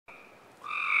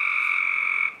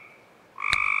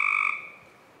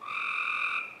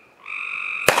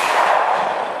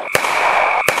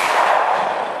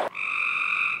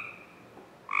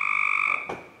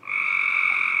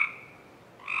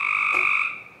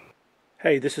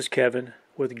Hey, this is Kevin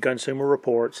with Gunsumer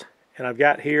Reports, and I've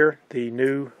got here the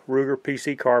new Ruger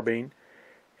PC carbine,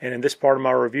 and in this part of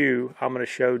my review I'm going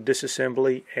to show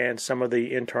disassembly and some of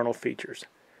the internal features.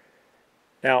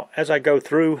 Now, as I go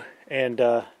through and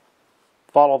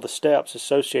follow the steps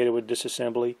associated with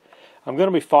disassembly, I'm going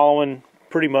to be following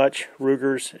pretty much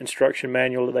Ruger's instruction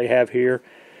manual that they have here.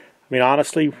 I mean,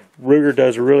 honestly, Ruger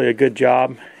does really a good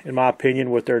job, in my opinion,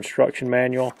 with their instruction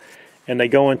manual. And they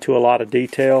go into a lot of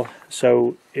detail,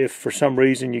 so if for some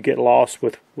reason you get lost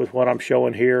with what I'm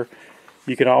showing here,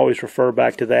 you can always refer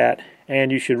back to that.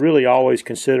 And you should really always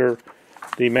consider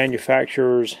the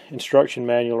manufacturer's instruction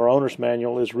manual or owner's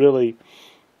manual is really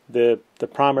the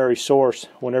primary source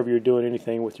whenever you're doing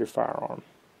anything with your firearm.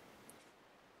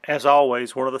 As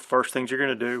always, one of the first things you're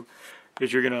going to do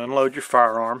is you're going to unload your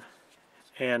firearm,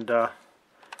 and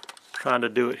trying to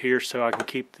do it here so I can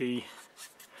keep the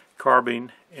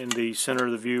carbine in the center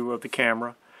of the view of the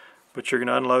camera. But you're going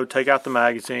to unload, take out the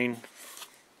magazine.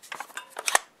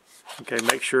 Okay,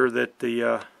 make sure that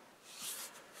the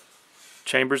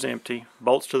chamber's empty,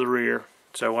 bolts to the rear.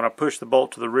 So when I push the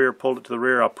bolt to the rear, pulled it to the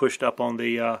rear, I pushed up on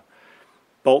the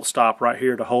bolt stop right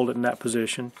here to hold it in that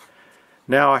position.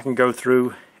 Now I can go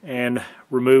through and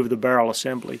remove the barrel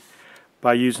assembly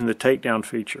by using the takedown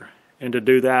feature. And to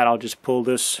do that, I'll just pull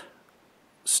this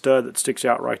stud that sticks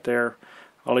out right there.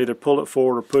 I'll either pull it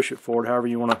forward or push it forward, however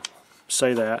you want to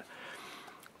say that.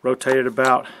 Rotate it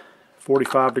about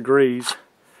 45 degrees,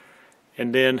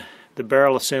 and then the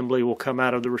barrel assembly will come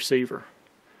out of the receiver,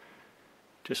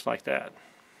 just like that.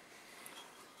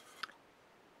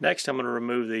 Next, I'm going to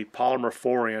remove the polymer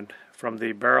forend from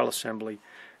the barrel assembly,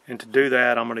 and to do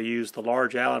that I'm going to use the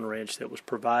large Allen wrench that was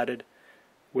provided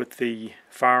with the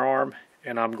firearm,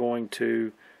 and I'm going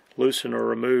to loosen or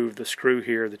remove the screw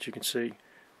here that you can see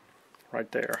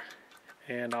right there.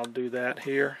 And I'll do that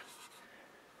here.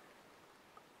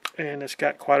 And it's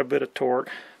got quite a bit of torque.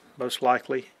 Most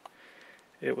likely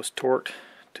it was torqued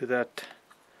to that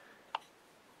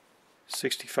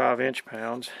 65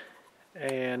 inch-pounds,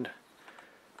 and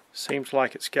seems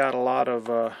like it's got a lot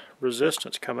of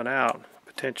resistance coming out,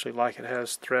 potentially like it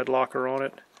has thread locker on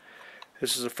it.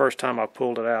 This is the first time I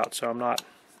pulled it out, so I'm not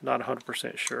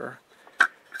 100% sure.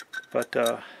 But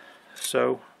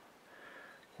so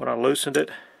when I loosened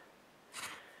it,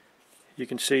 you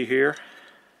can see here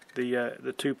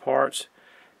the two parts,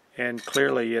 and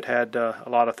clearly it had a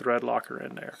lot of thread locker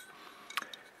in there.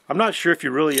 I'm not sure if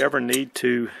you really ever need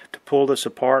to pull this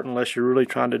apart unless you're really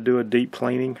trying to do a deep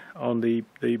cleaning on the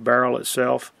barrel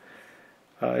itself.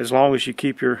 As long as you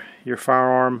keep your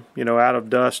firearm, out of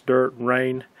dust, dirt, and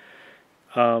rain,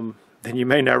 then you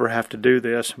may never have to do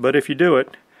this. But if you do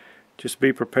it, just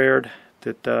be prepared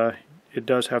that it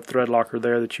does have thread locker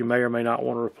there that you may or may not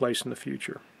want to replace in the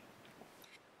future.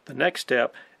 The next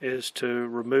step is to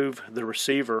remove the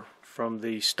receiver from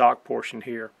the stock portion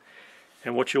here.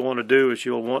 And what you'll want to do is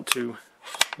you'll want to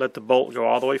let the bolt go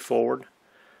all the way forward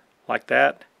like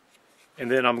that, and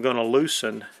then I'm going to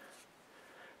loosen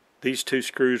these two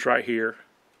screws right here,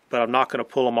 but I'm not going to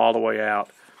pull them all the way out.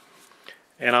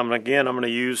 And I'm going to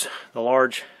use the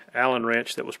large Allen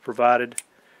wrench that was provided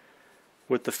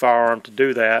with the firearm to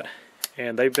do that.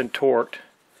 And they've been torqued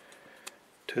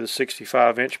to the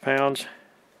 65 inch-pounds,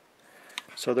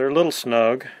 so they're a little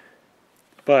snug,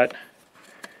 but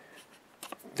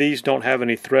these don't have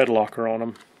any thread locker on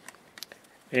them.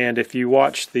 And if you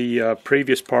watch the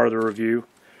previous part of the review,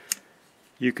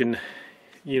 you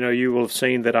will have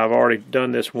seen that I've already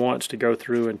done this once to go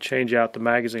through and change out the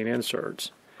magazine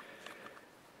inserts.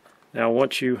 Now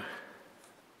once you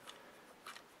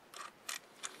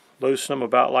loosen them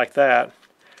about like that,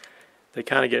 they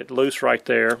kind of get loose right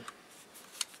there,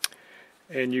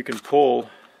 and you can pull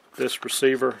this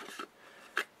receiver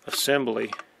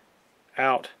assembly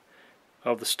out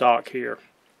of the stock here.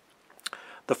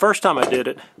 The first time I did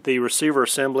it, the receiver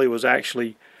assembly was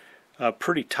actually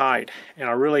pretty tight, and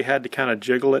I really had to kind of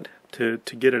jiggle it to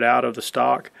get it out of the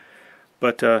stock,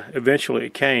 but eventually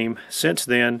it came. Since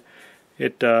then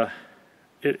it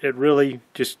really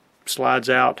just slides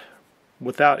out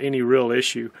without any real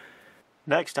issue.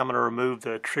 Next, I'm going to remove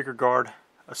the trigger guard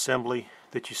assembly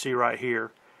that you see right here,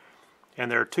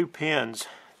 and there are two pins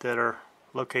that are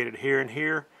located here and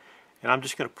here, and I'm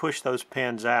just going to push those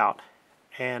pins out.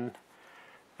 And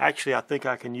actually I think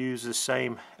I can use the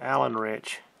same Allen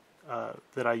wrench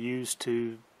that I used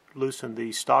to loosen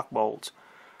the stock bolts.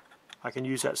 I can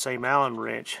use that same Allen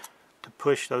wrench to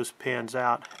push those pins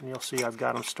out, and you'll see I've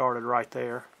got them started right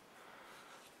there.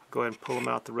 Go ahead and pull them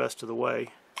out the rest of the way,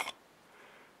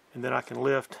 and then I can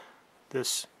lift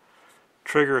this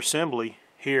trigger assembly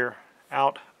here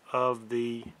out of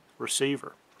the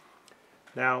receiver.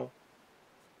 Now,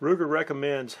 Ruger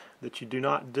recommends that you do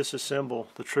not disassemble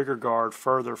the trigger guard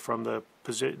further from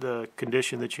the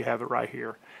condition that you have it right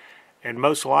here. And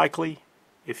most likely,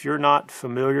 if you're not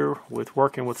familiar with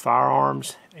working with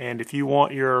firearms, and if you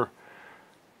want your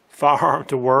firearm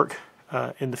to work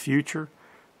in the future,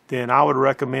 then I would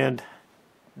recommend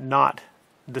not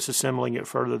disassembling it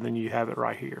further than you have it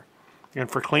right here.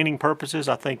 And for cleaning purposes,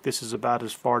 I think this is about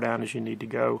as far down as you need to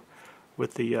go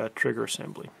with the trigger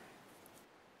assembly.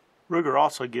 Ruger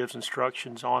also gives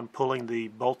instructions on pulling the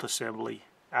bolt assembly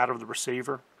out of the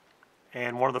receiver,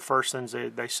 and one of the first things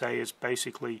they say is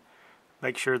basically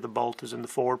make sure the bolt is in the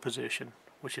forward position,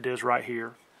 which it is right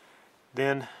here.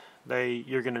 Then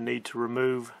you're going to need to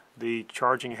remove the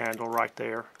charging handle right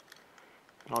there,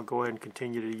 and I'll go ahead and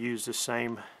continue to use the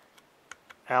same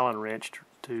Allen wrench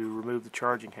to remove the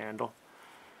charging handle.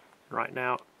 Right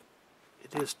now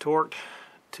it is torqued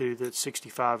to the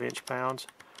 65 inch-pounds,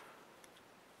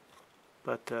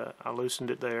 but I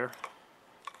loosened it there.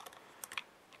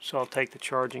 So I'll take the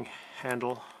charging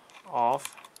handle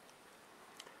off,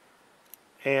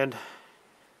 and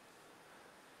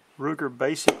Ruger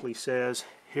basically says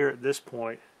here at this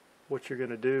point what you're going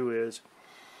to do is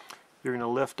you're going to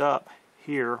lift up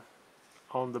here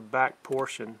on the back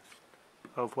portion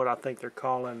of what I think they're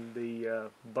calling the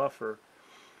buffer,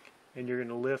 and you're going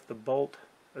to lift the bolt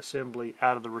assembly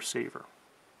out of the receiver.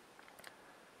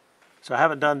 So I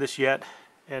haven't done this yet,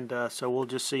 and so we'll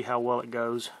just see how well it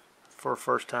goes for a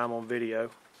first time on video.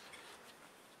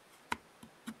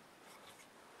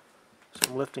 So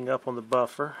I'm lifting up on the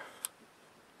buffer,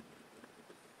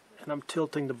 and I'm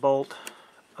tilting the bolt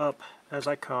up as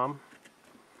I come.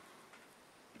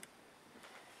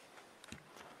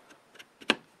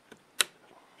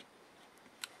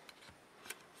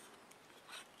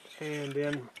 And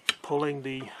then pulling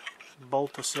the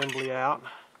bolt assembly out.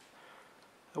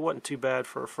 It wasn't too bad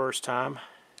for a first time.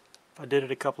 If I did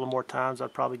it a couple of more times,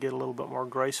 I'd probably get a little bit more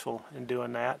graceful in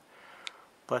doing that.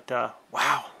 But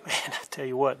wow, man, I tell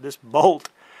you what, this bolt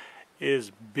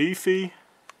is beefy.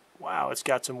 Wow, it's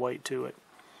got some weight to it.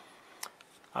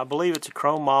 I believe it's a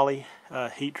chrome moly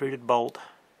heat-treated bolt,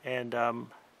 and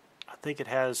I think it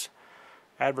has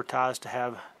advertised to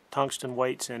have tungsten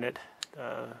weights in it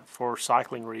for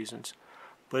cycling reasons.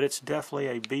 But it's definitely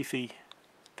a beefy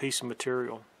piece of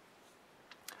material.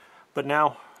 But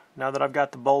now that I've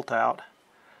got the bolt out,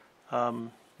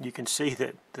 you can see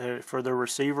that for the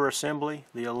receiver assembly,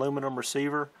 the aluminum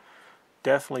receiver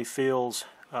definitely feels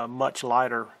much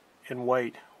lighter in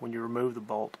weight when you remove the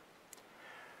bolt.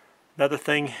 Another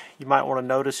thing you might want to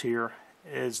notice here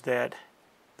is that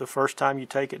the first time you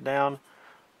take it down,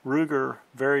 Ruger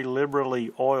very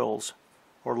liberally oils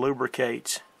or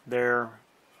lubricates their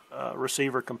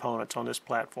receiver components on this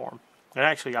platform. And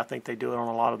actually, I think they do it on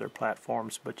a lot of their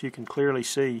platforms, but you can clearly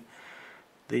see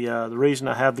the reason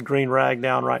I have the green rag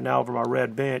down right now over my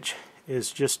red bench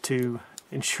is just to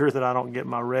ensure that I don't get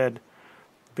my red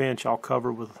bench all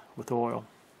covered with oil.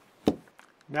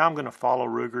 Now I'm going to follow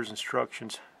Ruger's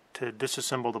instructions to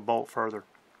disassemble the bolt further.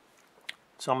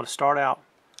 So I'm going to start out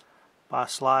by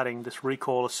sliding this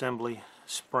recoil assembly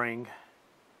spring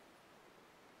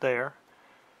there,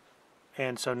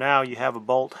 and so now you have a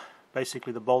bolt,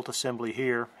 basically the bolt assembly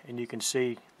here, and you can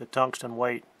see the tungsten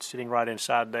weight sitting right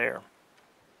inside there.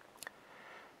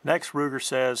 Next, Ruger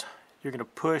says you're going to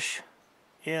push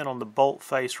in on the bolt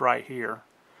face right here.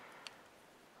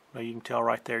 Well, you can tell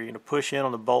right there, you're going to push in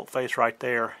on the bolt face right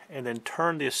there, and then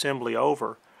turn the assembly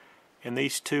over, and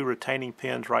these two retaining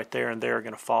pins right there and there are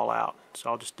going to fall out. So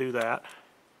I'll just do that.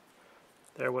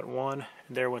 There went one,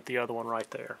 and there went the other one right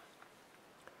there.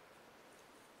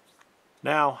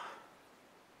 Now,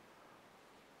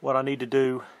 what I need to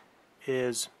do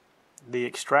is the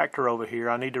extractor over here,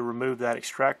 I need to remove that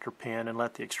extractor pin and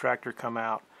let the extractor come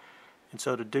out. And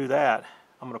so to do that,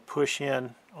 I'm going to push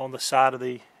in on the side of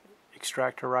the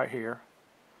extractor right here,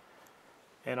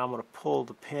 and I'm going to pull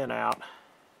the pin out.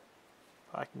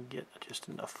 If I can get just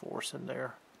enough force in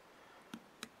there.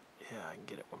 Yeah, I can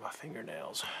get it with my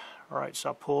fingernails. Alright,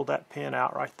 so I pulled that pin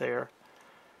out right there,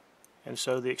 and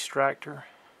so the extractor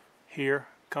here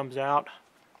comes out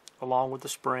along with the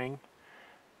spring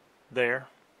there.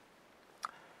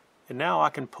 And now I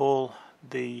can pull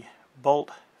the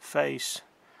bolt face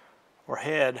or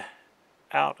head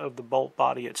out of the bolt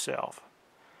body itself.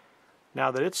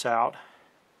 Now that it's out,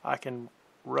 I can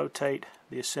rotate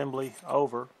the assembly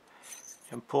over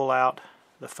and pull out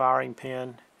the firing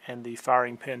pin and the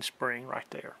firing pin spring right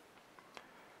there.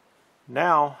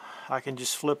 Now I can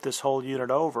just flip this whole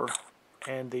unit over,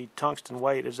 and the tungsten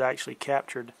weight is actually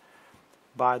captured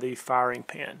by the firing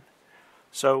pin.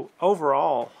 So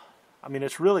overall, I mean,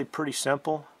 it's really pretty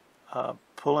simple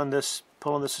pulling this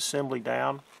assembly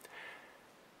down,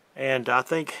 and I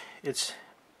think it's,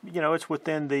 you know, it's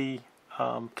within the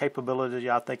capability,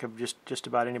 I think, of just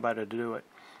about anybody to do it.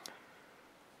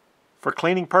 For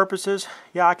cleaning purposes,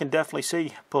 yeah, I can definitely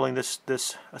see pulling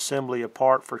this assembly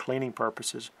apart for cleaning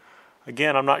purposes.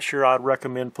 Again, I'm not sure I'd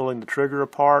recommend pulling the trigger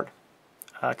apart,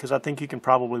 because I think you can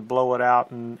probably blow it out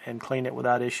and clean it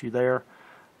without issue there.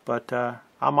 But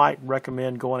I might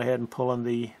recommend going ahead and pulling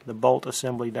the bolt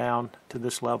assembly down to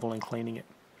this level and cleaning it.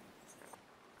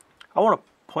 I want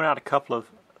to point out a couple of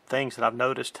things that I've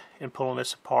noticed in pulling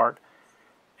this apart.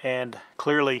 And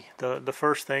clearly the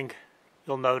first thing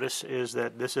you'll notice is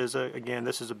that this is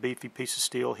a beefy piece of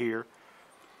steel here.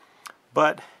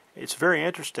 But it's very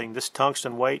interesting, this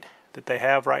tungsten weight that they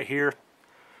have right here.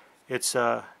 It's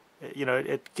you know,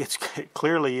 it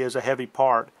clearly is a heavy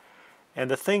part.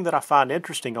 And the thing that I find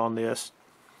interesting on this,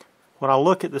 when I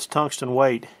look at this tungsten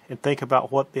weight and think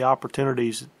about what the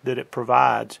opportunities that it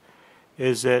provides,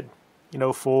 is that, you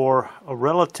know, for a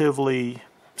relatively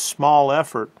small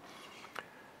effort,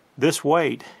 this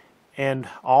weight and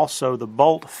also the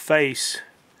bolt face,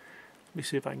 let me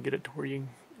see if I can get it to where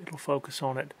it'll focus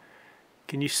on it.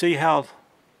 Can you see how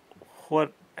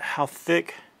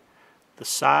thick the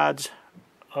sides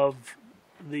of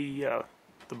the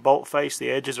bolt face,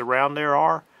 the edges around there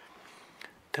are?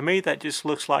 To me, that just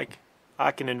looks like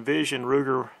I can envision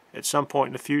Ruger at some point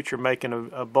in the future making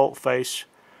a bolt face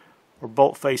or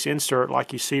bolt face insert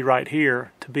like you see right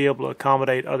here to be able to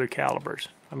accommodate other calibers.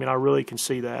 I mean, I really can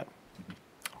see that.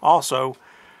 Also,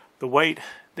 the weight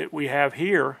that we have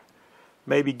here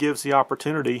maybe gives the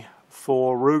opportunity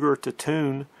for Ruger to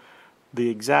tune the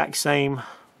exact same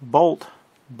bolt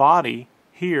body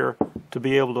here to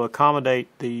be able to accommodate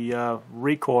the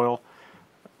recoil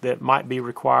that might be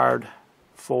required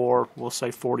for, we'll say,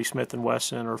 40 Smith &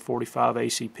 Wesson or 45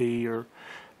 ACP or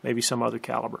maybe some other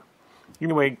caliber.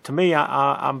 Anyway, to me,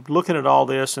 I'm looking at all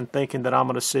this and thinking that I'm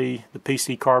going to see the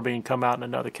PC carbine come out in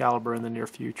another caliber in the near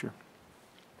future.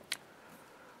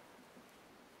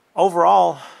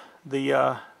 Overall,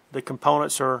 the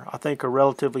components I think are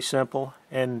relatively simple,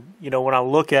 and you know, when I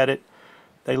look at it,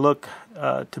 they look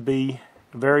to be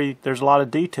there's a lot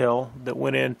of detail that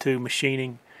went into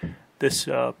machining this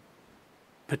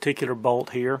particular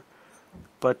bolt here,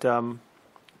 but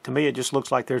to me it just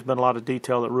looks like there's been a lot of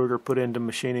detail that Ruger put into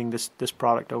machining this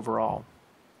product overall.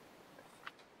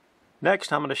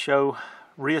 Next, I'm going to show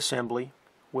reassembly,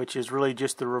 which is really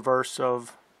just the reverse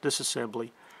of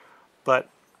disassembly, but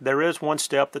there is one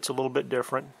step that's a little bit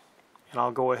different, and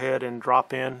I'll go ahead and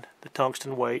drop in the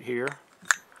tungsten weight here.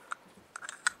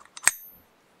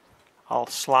 I'll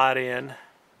slide in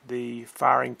the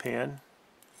firing pin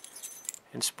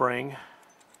and spring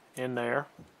in there.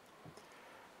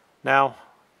 Now,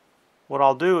 what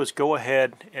I'll do is go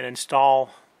ahead and install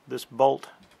this bolt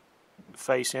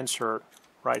face insert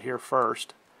right here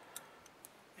first,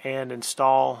 and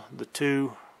install the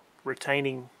two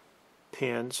retaining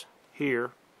pins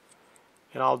here,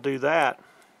 and I'll do that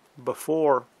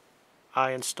before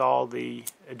I install the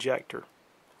ejector.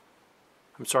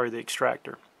 I'm sorry, the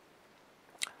extractor,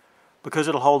 because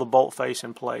it'll hold the bolt face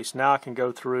in place. Now I can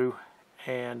go through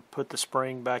and put the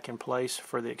spring back in place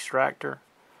for the extractor.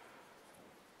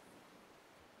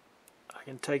 I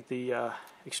can take the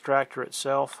extractor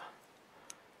itself,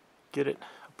 get it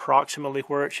approximately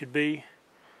where it should be,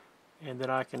 and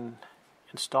then I can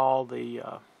install the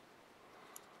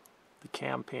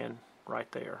cam pin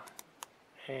right there,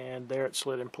 and there it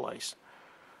slid in place.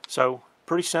 So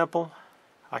pretty simple.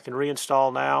 I can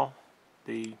reinstall now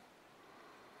the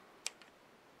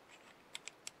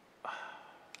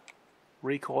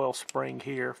recoil spring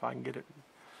here, if I can get it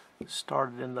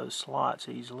started in those slots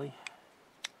easily.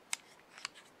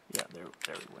 Yeah, there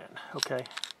we went. Okay.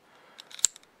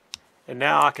 And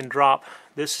now I can drop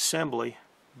this assembly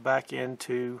back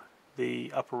into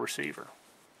the upper receiver.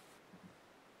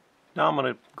 Now I'm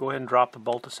going to go ahead and drop the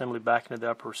bolt assembly back into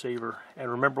the upper receiver, and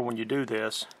remember when you do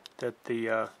this that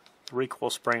the recoil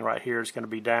spring right here is going to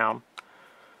be down.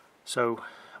 So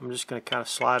I'm just going to kind of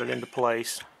slide it into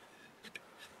place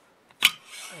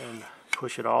and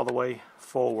push it all the way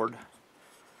forward.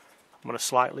 I'm going to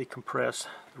slightly compress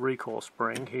the recoil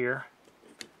spring here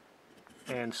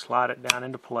and slide it down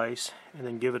into place, and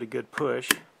then give it a good push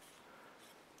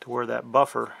to where that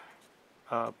buffer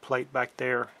plate back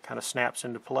there kind of snaps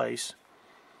into place,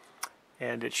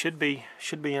 and it should be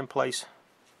in place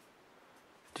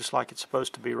just like it's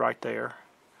supposed to be right there.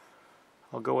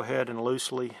 I'll go ahead and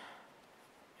loosely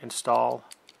install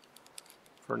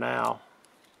for now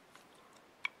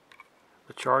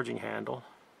the charging handle,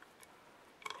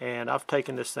 and I've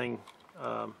taken this thing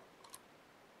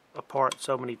apart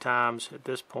so many times at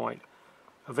this point.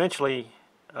 Eventually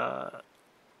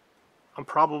I'm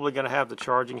probably going to have the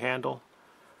charging handle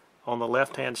on the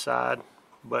left hand side,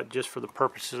 but just for the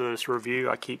purposes of this review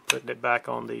I keep putting it back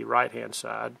on the right hand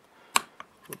side.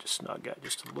 We'll just snug that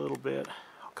just a little bit.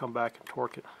 I'll come back and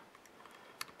torque it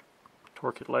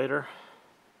later.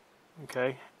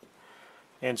 Okay,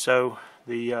 and so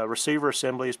the receiver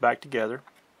assembly is back together.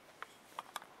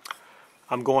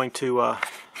 I'm going to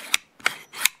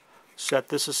set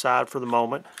this aside for the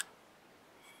moment.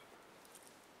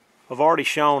 I've already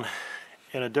shown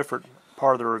in a different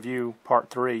part of the review, part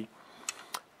 3,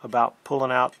 about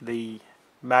pulling out the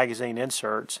magazine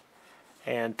inserts,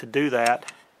 and to do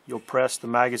that you'll press the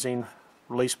magazine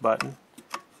release button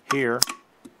here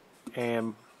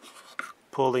and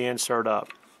pull the insert up.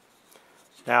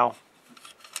 Now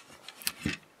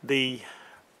the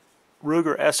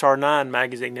Ruger SR9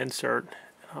 magazine insert,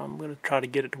 I'm going to try to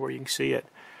get it to where you can see it,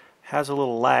 has a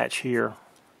little latch here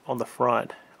on the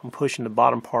front. I'm pushing the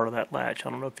bottom part of that latch. I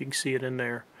don't know if you can see it in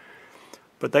there,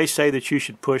 but they say that you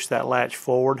should push that latch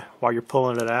forward while you're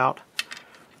pulling it out.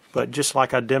 But just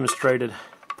like I demonstrated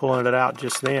pulling it out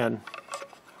just then,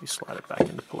 you slide it back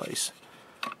into place.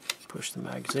 Push the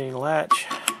magazine latch,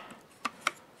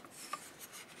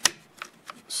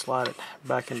 slide it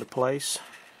back into place,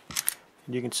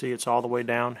 and you can see it's all the way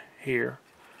down here.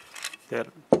 That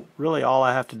really all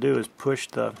I have to do is push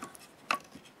the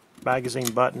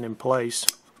magazine button in place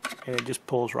and it just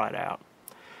pulls right out.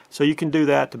 So you can do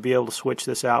that to be able to switch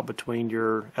this out between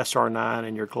your SR9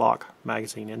 and your Glock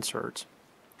magazine inserts.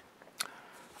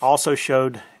 I also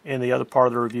showed in the other part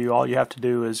of the review, all you have to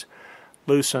do is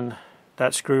loosen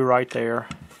that screw right there,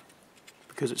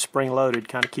 because it's spring loaded.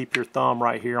 Kind of keep your thumb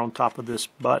right here on top of this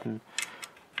button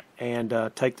and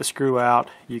take the screw out.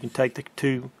 You can take the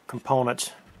two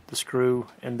components, the screw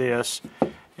and this,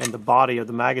 and the body of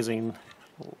the magazine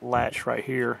latch right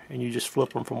here, and you just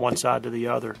flip them from one side to the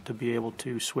other to be able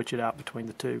to switch it out between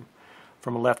the two,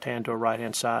 from a left hand to a right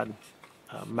hand side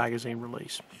magazine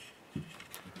release.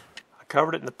 I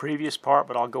covered it in the previous part,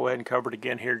 but I'll go ahead and cover it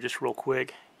again here just real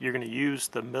quick. You're going to use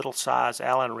the middle size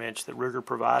Allen wrench that Ruger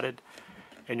provided,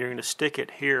 and you're going to stick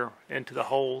it here into the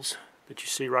holes that you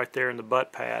see right there in the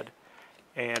butt pad.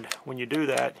 And when you do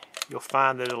that, you'll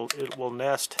find that it will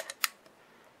nest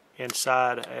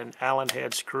inside an Allen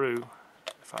head screw.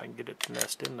 If I can get it to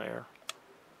nest in there.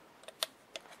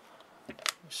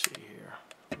 Let's see here.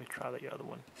 Let me try the other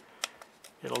one.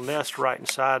 It'll nest right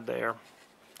inside there.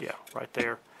 Yeah, right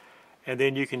there. And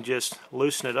then you can just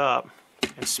loosen it up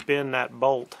and spin that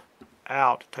bolt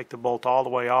out, take the bolt all the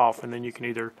way off, and then you can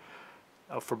either,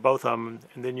 for both of them,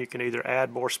 and then you can either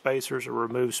add more spacers or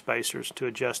remove spacers to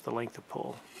adjust the length of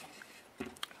pull.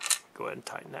 Go ahead and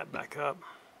tighten that back up.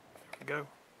 There we go.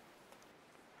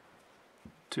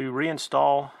 To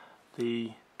reinstall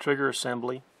the trigger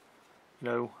assembly,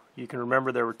 you can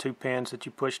remember there were 2 pins that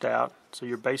you pushed out, so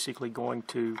you're basically going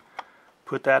to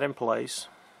put that in place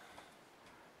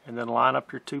and then line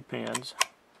up your 2 pins,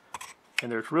 and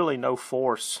there's really no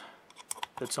force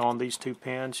that's on these 2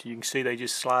 pins. You can see they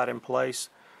just slide in place,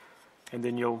 and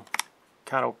then you'll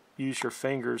kind of use your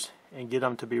fingers and get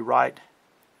them to be right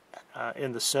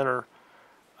in the center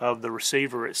of the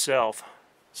receiver itself,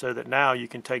 so that now you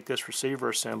can take this receiver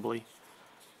assembly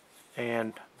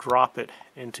and drop it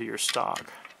into your stock.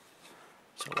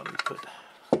 So let me put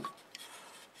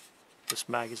this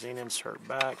magazine insert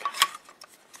back.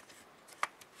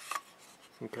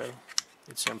 Okay,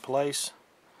 it's in place.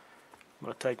 I'm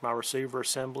going to take my receiver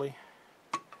assembly.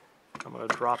 I'm going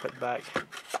to drop it back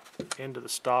into the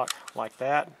stock like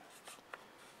that.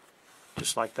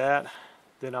 Just like that.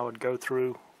 Then I would go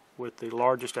through with the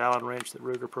largest Allen wrench that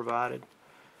Ruger provided,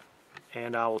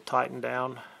 and I will tighten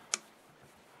down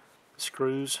the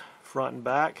screws front and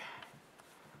back,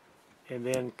 and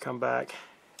then come back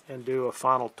and do a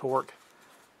final torque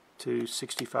to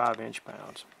 65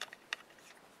 inch-pounds.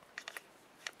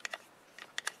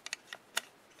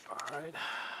 Alright.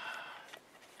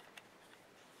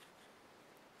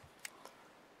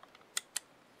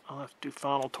 I'll have to do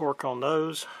final torque on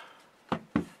those.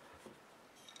 And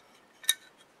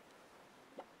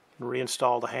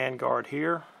reinstall the handguard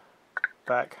here,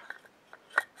 back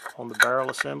on the barrel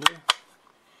assembly.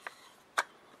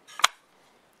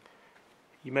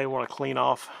 You may want to clean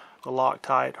off the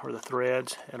Loctite or the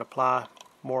threads and apply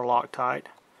more Loctite.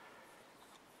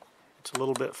 It's a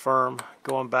little bit firm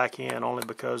going back in, only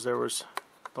because there was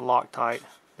the Loctite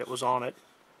that was on it.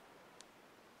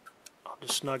 I'll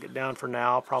just snug it down for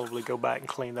now. I'll probably go back and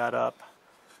clean that up.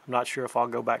 I'm not sure if I'll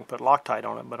go back and put Loctite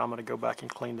on it, but I'm going to go back and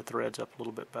clean the threads up a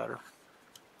little bit better.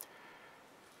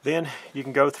 Then you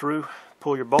can go through,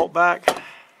 pull your bolt back,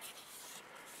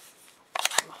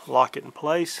 lock it in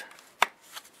place,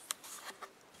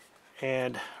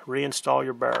 and reinstall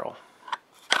your barrel.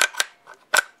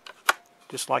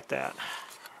 Just like that.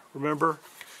 Remember,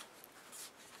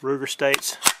 Ruger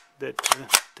states that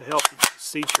to help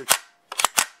seat your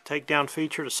takedown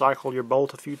feature, to cycle your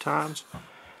bolt a few times.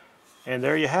 And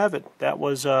there you have it. That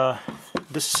was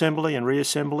disassembly and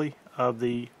reassembly of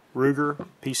the Ruger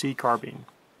PC Carbine.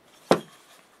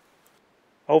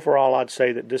 Overall, I'd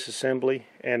say that disassembly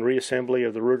and reassembly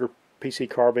of the Ruger PC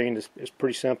Carbine is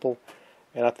pretty simple,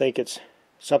 and I think it's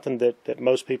something that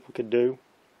most people could do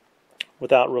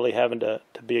without really having to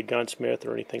be a gunsmith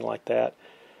or anything like that.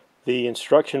 The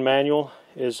instruction manual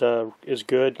is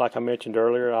good. Like I mentioned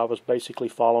earlier, I was basically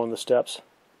following the steps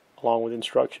along with the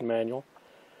instruction manual.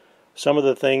 Some of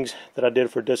the things that I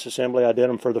did for disassembly, I did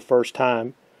them for the first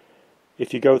time.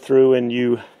 If you go through and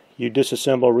you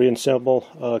disassemble, reassemble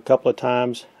a couple of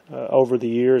times over the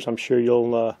years, I'm sure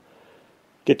you'll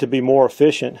get to be more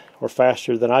efficient or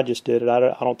faster than I just did it. I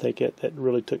don't think it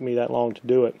really took me that long to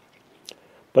do it.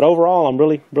 But overall, I'm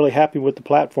really happy with the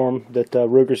platform that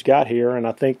Ruger's got here, and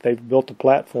I think they've built a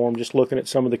platform, just looking at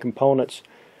some of the components,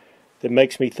 that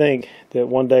makes me think that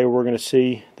one day we're going to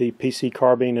see the PC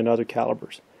Carbine and other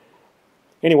calibers.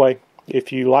 Anyway,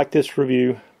 if you like this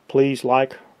review, please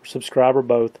like or subscribe or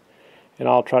both, and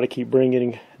I'll try to keep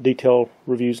bringing detailed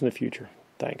reviews in the future.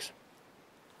 Thanks.